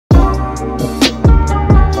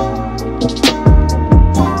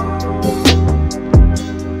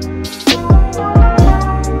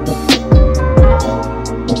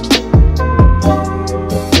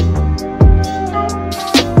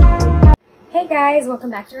guys, welcome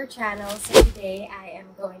back to our channel. So today I am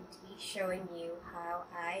going to be showing you how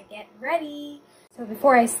I get ready. So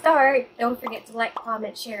before I start, don't forget to like,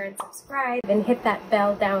 comment, share, and subscribe, and hit that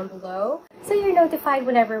bell down below so you're notified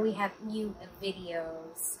whenever we have new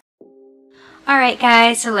videos. Alright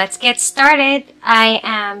guys, so let's get started. I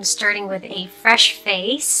am starting with a fresh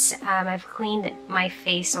face. I've cleaned my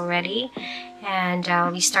face already, and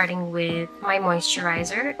I'll be starting with my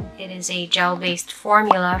moisturizer. It is a gel-based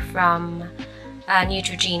formula from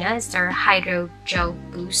Neutrogena. It's their Hydra Gel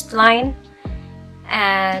Boost line.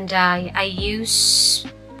 And I use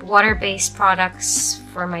water-based products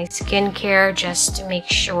for my skincare just to make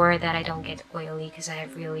sure that I don't get oily because I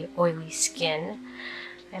have really oily skin.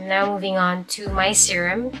 I'm now moving on to my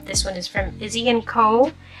serum. This one is from Issy &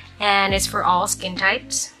 Co. and it's for all skin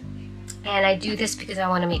types. And I do this because I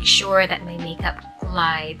want to make sure that my makeup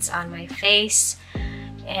glides on my face,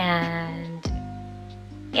 and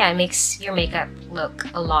yeah, it makes your makeup look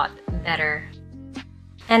a lot better,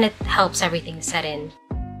 and it helps everything set in,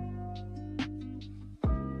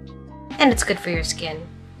 and it's good for your skin.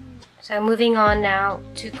 So moving on now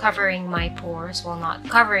to covering my pores. Well, not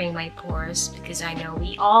covering my pores because I know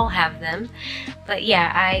we all have them, but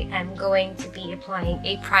yeah, I am going to be applying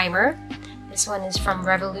a primer. This one is from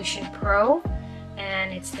Revolution Pro,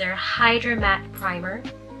 and it's their Hydra Matte Primer.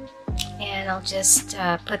 And I'll just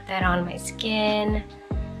put that on my skin,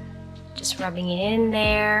 just rubbing it in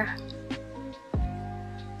there.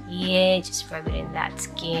 Yeah, just rub it in that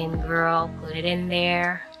skin, girl. Put it in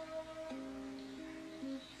there.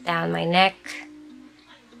 Down my neck,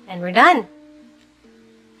 and we're done.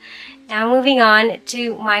 Now moving on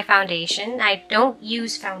to my foundation. I don't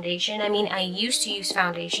use foundation. I mean, I used to use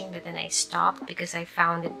foundation, but then I stopped because I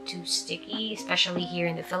found it too sticky, especially here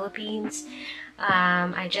in the Philippines.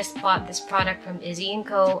 I just bought this product from Issy &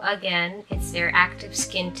 Co. again. It's their Active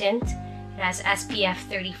Skin Tint. It has SPF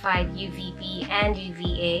 35 UVB and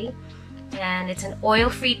UVA, and it's an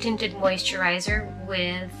oil-free tinted moisturizer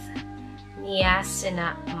with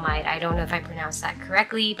niacinamide. I don't know if I pronounced that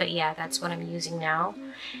correctly, but yeah, that's what I'm using now.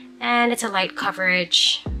 And it's a light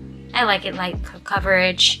coverage. I like it light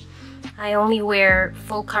coverage. I only wear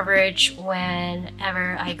full coverage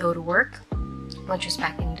whenever I go to work, which was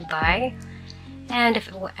back in Dubai. And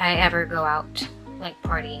if I ever go out, like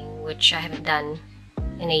partying, which I haven't done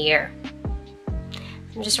in a year.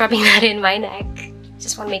 I'm just rubbing that in my neck.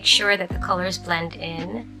 Just want to make sure that the colors blend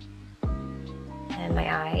in. And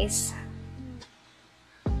my eyes.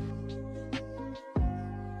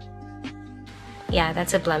 Yeah,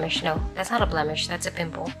 that's a blemish. No, that's not a blemish. That's a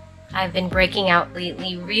pimple. I've been breaking out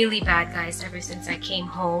lately really bad, guys, ever since I came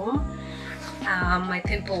home. My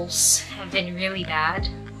pimples have been really bad,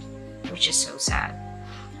 which is so sad.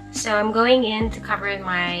 So I'm going in to cover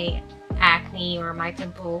my acne or my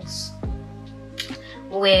pimples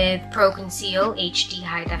with Pro Conceal HD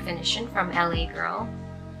High Definition from L.A Girl.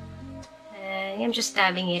 And I'm just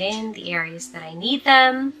dabbing it in the areas that I need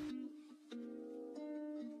them.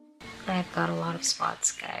 I've got a lot of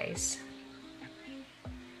spots, guys.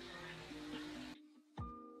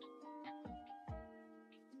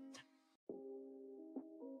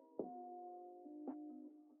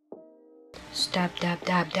 Just dab, dab,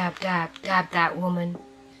 dab, dab, dab, dab that woman.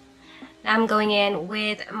 Now I'm going in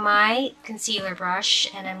with my concealer brush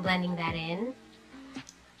and I'm blending that in.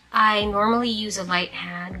 I normally use a light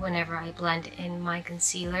hand whenever I blend in my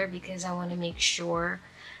concealer because I want to make sure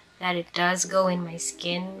that it does go in my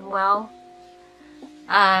skin well.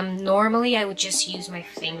 Normally I would just use my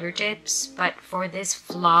fingertips, but for this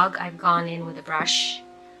vlog I've gone in with a brush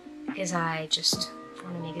because I just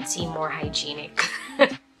want to make it seem more hygienic.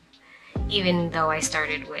 Even though I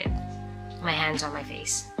started with my hands on my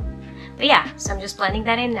face. But yeah, so I'm just blending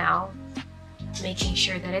that in now, making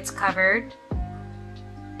sure that it's covered.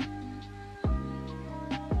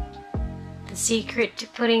 The secret to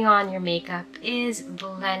putting on your makeup is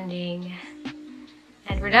blending.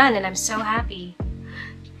 And we're done, and I'm so happy.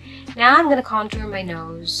 Now I'm going to contour my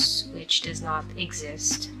nose, which does not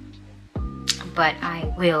exist, but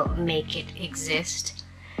I will make it exist.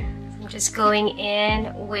 I'm just going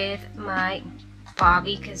in with my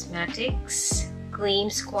Bobbie Cosmetics Gleam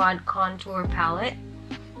Squad Contour Palette.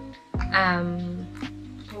 I'm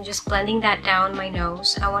just blending that down my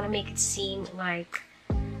nose. I want to make it seem like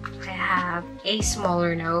I have a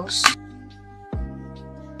smaller nose.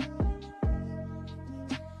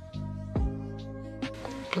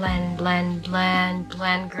 Blend, blend, blend,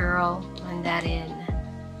 blend, girl. Blend that in.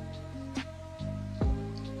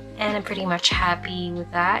 And I'm pretty much happy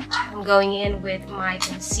with that. I'm going in with my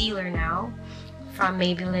concealer now from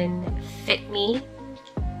Maybelline Fit Me.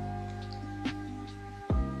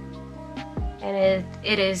 and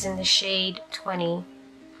it is in the shade 20.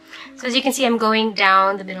 So as you can see, I'm going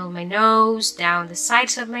down the middle of my nose, down the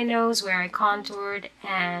sides of my nose where I contoured,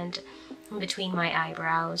 and in between my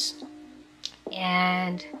eyebrows.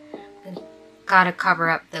 And gotta cover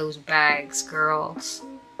up those bags, girls.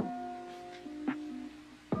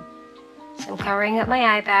 So I'm covering up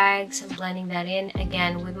my eye bags and blending that in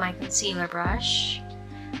again with my concealer brush.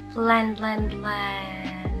 Blend, blend,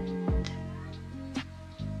 blend.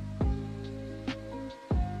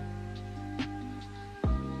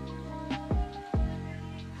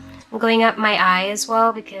 I'm going up my eye as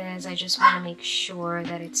well because I just want to make sure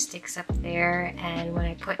that it sticks up there, and when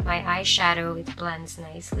I put my eyeshadow it blends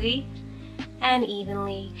nicely and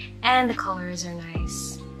evenly, and the colors are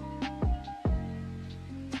nice.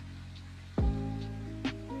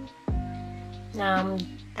 Now I'm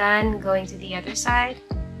done going to the other side.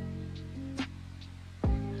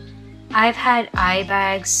 I've had eye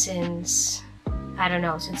bags since, I don't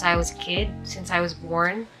know, since I was a kid, since I was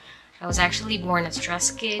born. I was actually born a stress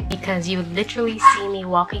kid because you would literally see me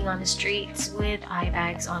walking on the streets with eye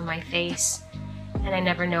bags on my face, and I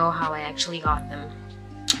never know how I actually got them.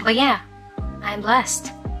 But yeah, I'm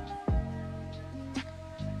blessed.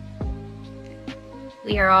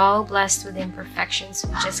 We are all blessed with imperfections.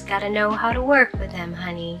 We just gotta know how to work with them,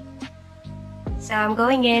 honey. So I'm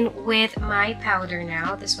going in with my powder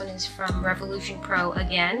now. This one is from Revolution Pro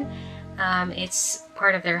again. It's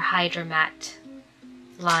part of their Hydra matte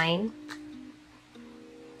line.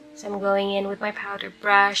 So I'm going in with my powder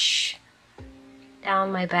brush,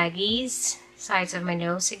 down my baggies, sides of my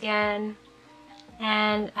nose again,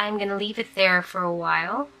 and I'm gonna leave it there for a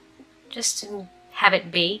while just to have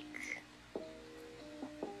it bake.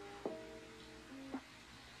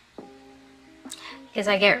 Because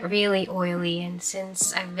I get really oily, and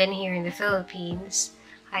since I've been here in the Philippines,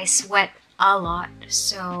 I sweat a lot,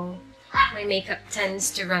 so my makeup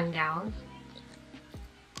tends to run down.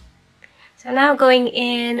 So now going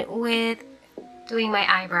in with doing my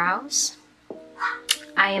eyebrows.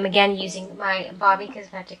 I am again using my Bobbie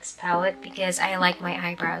Cosmetics palette because I like my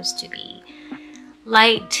eyebrows to be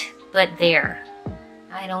light but there.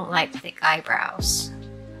 I don't like thick eyebrows.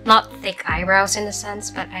 Not thick eyebrows in a sense,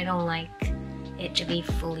 but I don't like it to be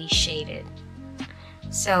fully shaded.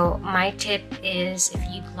 So my tip is, if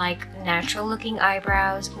you'd like natural looking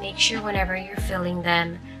eyebrows, make sure whenever you're filling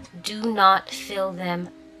them, do not fill them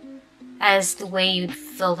as the way you'd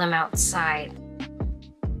fill them outside.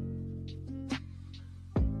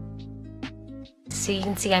 So you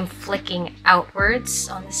can see I'm flicking outwards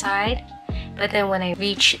on the side, but then when I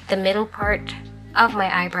reach the middle part of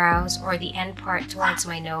my eyebrows or the end part towards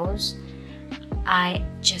my nose, I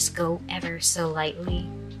just go ever so lightly,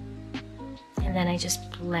 and then I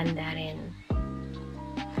just blend that in.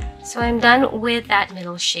 So I'm done with that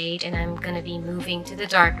middle shade, and I'm gonna be moving to the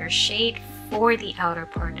darker shade for the outer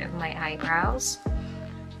part of my eyebrows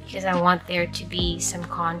because I want there to be some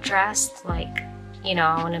contrast, like, you know,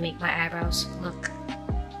 I want to make my eyebrows look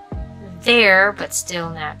there but still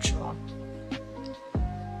natural.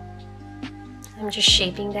 I'm just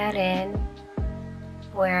shaping that in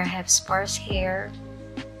where I have sparse hair,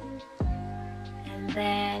 and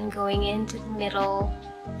then going into the middle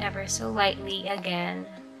ever so lightly again.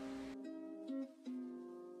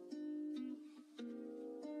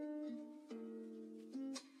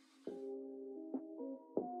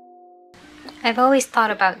 I've always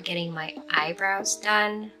thought about getting my eyebrows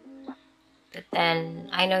done, but then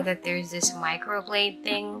I know that there's this microblade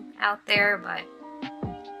thing out there, but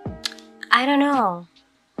I don't know.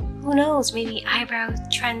 Who knows, maybe eyebrow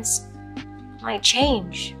trends might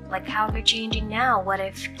change, like how they're changing now. What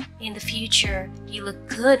if in the future you look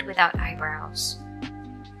good without eyebrows?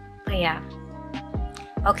 But yeah.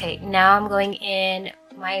 Okay, now I'm going in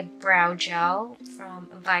my brow gel from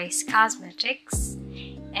Vice Cosmetics,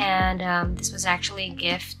 and this was actually a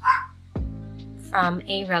gift from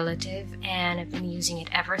a relative, and I've been using it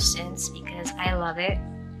ever since because I love it.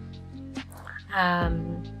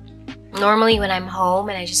 Normally when I'm home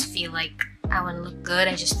and I just feel like I want to look good,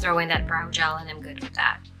 I just throw in that brow gel and I'm good with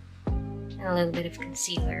that. And a little bit of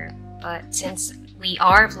concealer. But since we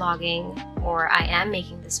are vlogging, or I am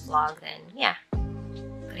making this vlog, then yeah,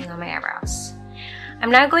 putting on my eyebrows.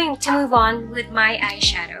 I'm now going to move on with my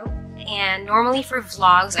eyeshadow. And normally for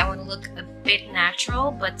vlogs, I want to look a bit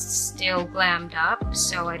natural but still glammed up,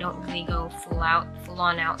 so I don't really go full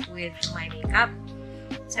on out with my makeup.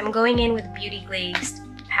 So I'm going in with Beauty Glazed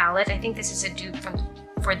palette. I think this is a dupe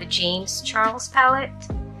for the James Charles palette.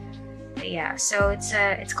 But yeah, so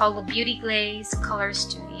it's called the Beauty Glaze Color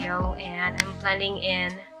Studio, and I'm blending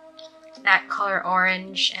in that color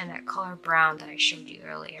orange and that color brown that I showed you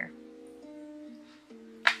earlier.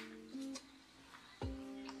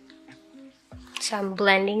 So I'm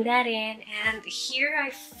blending that in, and here I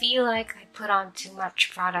feel like I put on too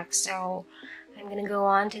much product, so I'm gonna go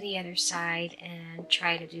on to the other side and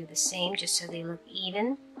try to do the same just so they look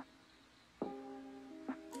even.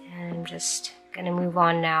 And I'm just gonna move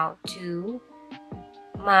on now to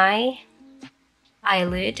my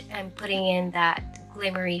eyelid. I'm putting in that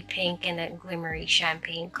glimmery pink and that glimmery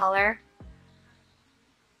champagne color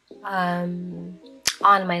on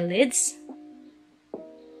my lids.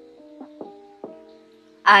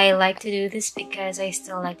 I like to do this because I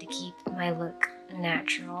still like to keep my look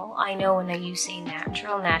natural. I know when you say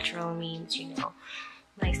natural, natural means, you know,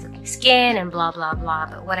 nice looking skin and blah blah blah,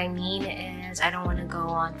 but what I mean is I don't want to go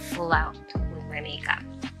on full out with my makeup.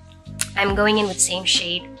 I'm going in with same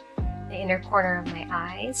shade, the inner corner of my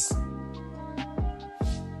eyes.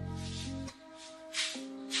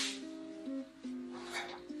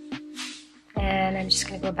 And I'm just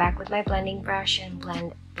going to go back with my blending brush and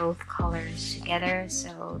blend both colors together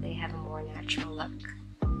so they have a more natural look.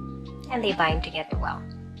 And they bind together well.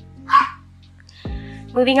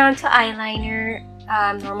 Moving on to eyeliner.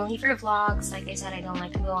 Normally for vlogs, like I said, I don't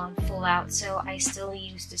like to go on full out, so I still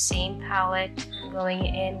use the same palette. I'm going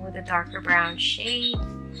in with a darker brown shade,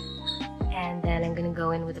 and then I'm going to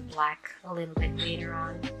go in with a black a little bit later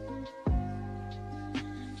on.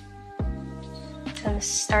 So I'm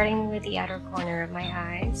starting with the outer corner of my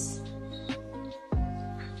eyes,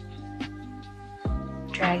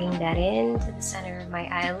 dragging that into the center of my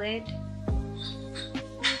eyelid,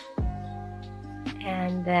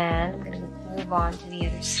 and then I'm going to move on to the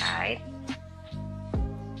other side.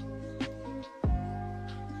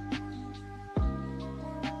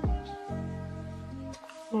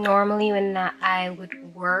 Normally when I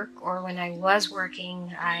would work, or when I was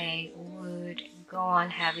working, I would go on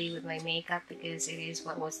heavy with my makeup because it is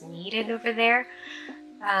what was needed over there.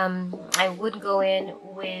 I would go in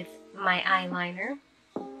with my eyeliner,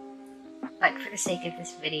 but for the sake of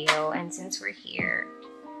this video and since we're here,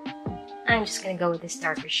 I'm just going to go with this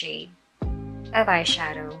darker shade of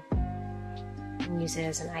eyeshadow and use it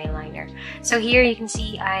as an eyeliner. So here you can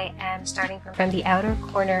see I am starting from the outer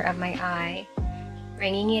corner of my eye,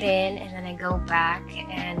 bringing it in, and then I go back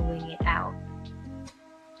and wing it out.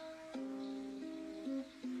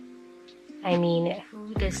 I mean,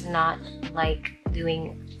 who does not like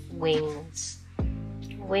doing wings?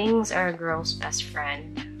 Wings are a girl's best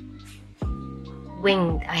friend.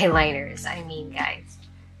 Winged eyeliners, I mean, guys.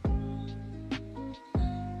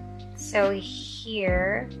 So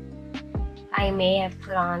here, I may have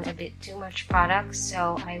put on a bit too much product,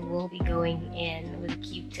 so I will be going in with a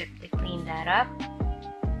Q-tip to clean that up.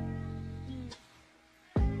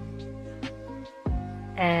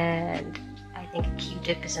 And I think a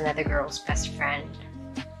Q-tip is another girl's best friend.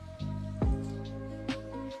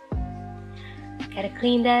 Gotta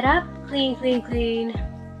clean that up. Clean, clean, clean.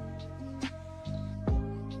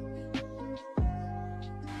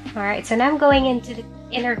 Alright, so now I'm going into the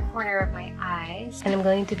inner corner of my eyes, and I'm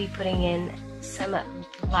going to be putting in some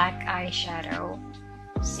black eyeshadow,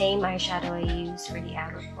 same eyeshadow I use for the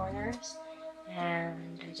outer corners,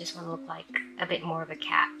 and I just want to look like a bit more of a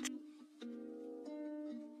cat.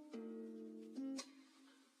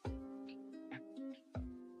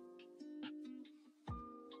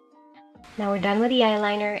 Now we're done with the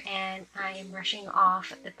eyeliner, and I am brushing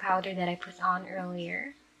off the powder that I put on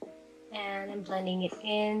earlier. And I'm blending it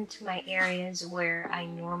into my areas where I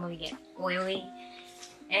normally get oily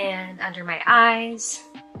and under my eyes,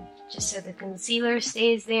 just so the concealer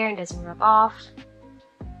stays there and doesn't rub off.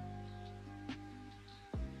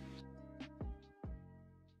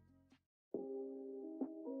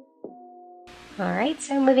 Alright,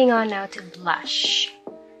 so moving on now to blush.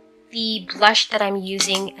 The blush that I'm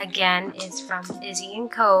using again is from Issy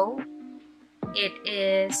 & Co. It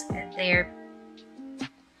is their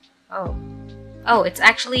it's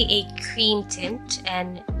actually a cream tint,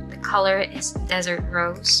 and the color is Desert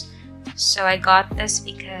Rose. So I got this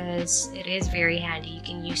because it is very handy. You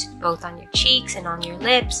can use it both on your cheeks and on your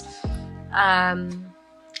lips.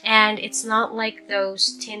 And it's not like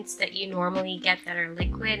those tints that you normally get that are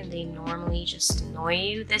liquid and they normally just annoy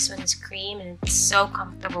you. This one is cream and it's so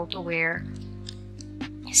comfortable to wear.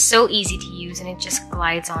 It's so easy to use and it just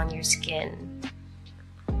glides on your skin.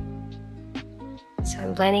 So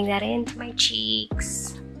I'm blending that into my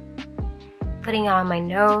cheeks, putting on my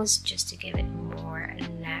nose just to give it more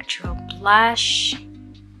natural blush.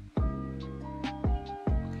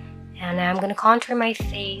 And now I'm going to contour my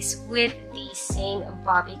face with the same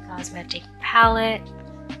Bobbie Cosmetic palette.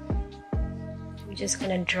 I'm just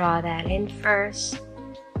going to draw that in first,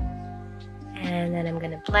 and then I'm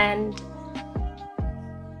going to blend.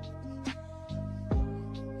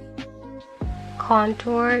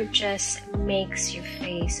 contour just makes your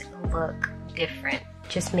face look different.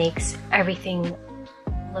 Just makes everything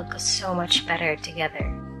look so much better together.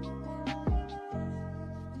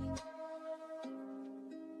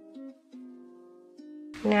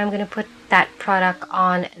 Now I'm gonna put that product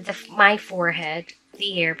on my forehead,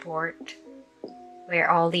 the airport,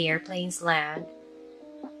 where all the airplanes land.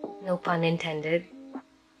 No pun intended.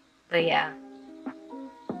 But yeah.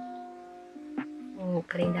 I'm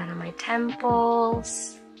putting that on my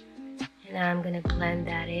temples. And now I'm gonna blend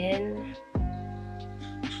that in.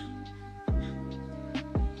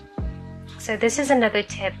 So this is another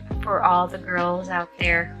tip for all the girls out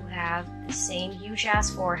there who have the same huge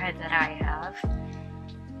ass forehead that I have.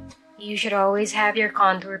 You should always have your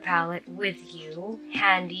contour palette with you,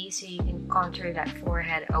 handy, so you can contour that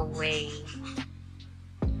forehead away.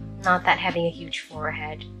 Not that having a huge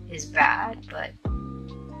forehead is bad, but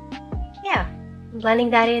yeah. I'm blending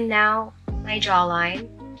that in now, my jawline,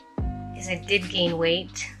 because I did gain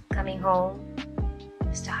weight coming home,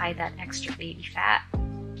 just to hide that extra baby fat.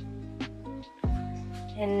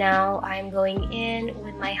 And now I'm going in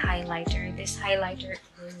with my highlighter. This highlighter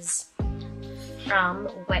is from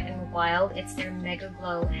Wet n Wild. It's their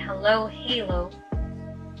Megaglo Hello Halo,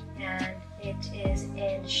 and it is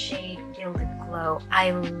in shade Gilded Glow.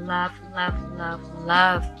 I love, love, love,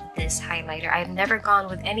 love this highlighter. I've never gone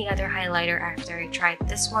with any other highlighter after I tried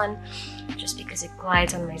this one, just because it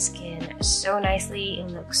glides on my skin so nicely. It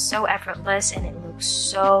looks so effortless, and it looks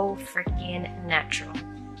so freaking natural.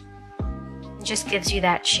 It just gives you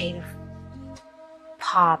that shade of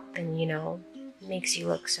pop, and you know, makes you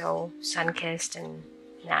look so sun-kissed and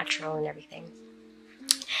natural and everything.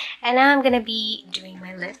 And now I'm gonna be doing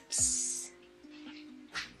my lips.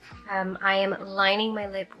 I am lining my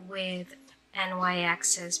lip with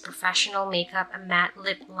NYX's Professional Makeup Matte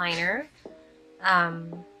Lip Liner. I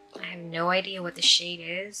have no idea what the shade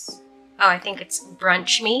is. Oh, I think it's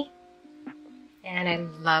Brunch Me. And I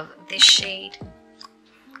love this shade.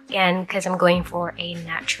 Again, because I'm going for a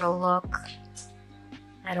natural look.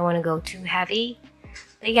 I don't want to go too heavy.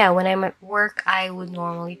 But yeah, when I'm at work, I would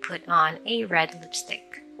normally put on a red lipstick.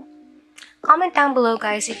 Comment down below,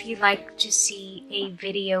 guys, if you'd like to see a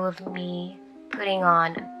video of me putting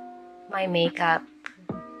on my makeup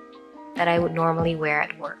that I would normally wear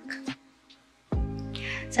at work.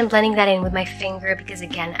 So I'm blending that in with my finger because,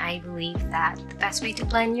 again, I believe that the best way to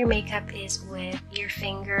blend your makeup is with your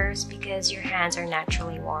fingers because your hands are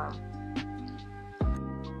naturally warm.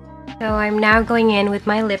 So I'm now going in with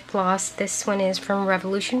my lip gloss. This one is from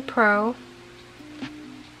Revolution Pro.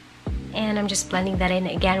 And I'm just blending that in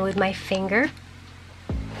again with my finger.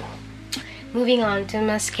 Moving on to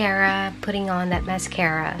mascara, putting on that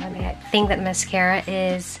mascara. I think that mascara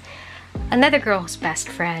is another girl's best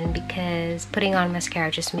friend because putting on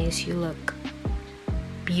mascara just makes you look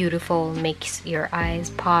beautiful, makes your eyes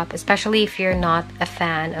pop, especially if you're not a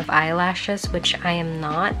fan of eyelashes, which I am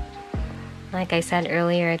not. Like I said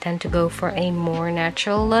earlier, I tend to go for a more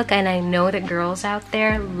natural look, and I know that girls out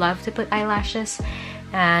there love to put eyelashes,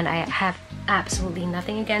 and I have absolutely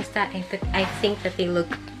nothing against that. I think that they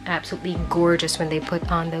look absolutely gorgeous when they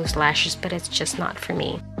put on those lashes, but it's just not for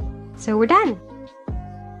me. So we're done.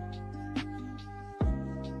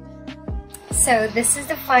 So this is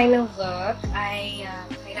the final look. I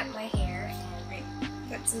tied up my hair and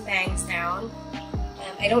I put some bangs down.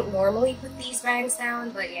 I don't normally put these bangs down,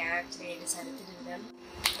 but yeah, today I decided to do them.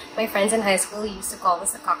 My friends in high school used to call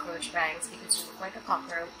this the cockroach bangs because you look like a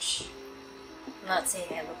cockroach. I'm not saying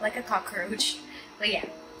I look like a cockroach, but yeah.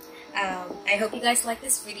 I hope you guys like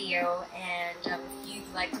this video, and if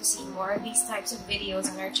you'd like to see more of these types of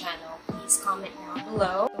videos on our channel, please comment down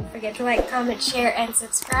below. Don't forget to like, comment, share, and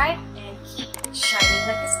subscribe, and keep shining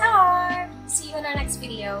like a star. See you in our next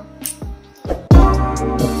video.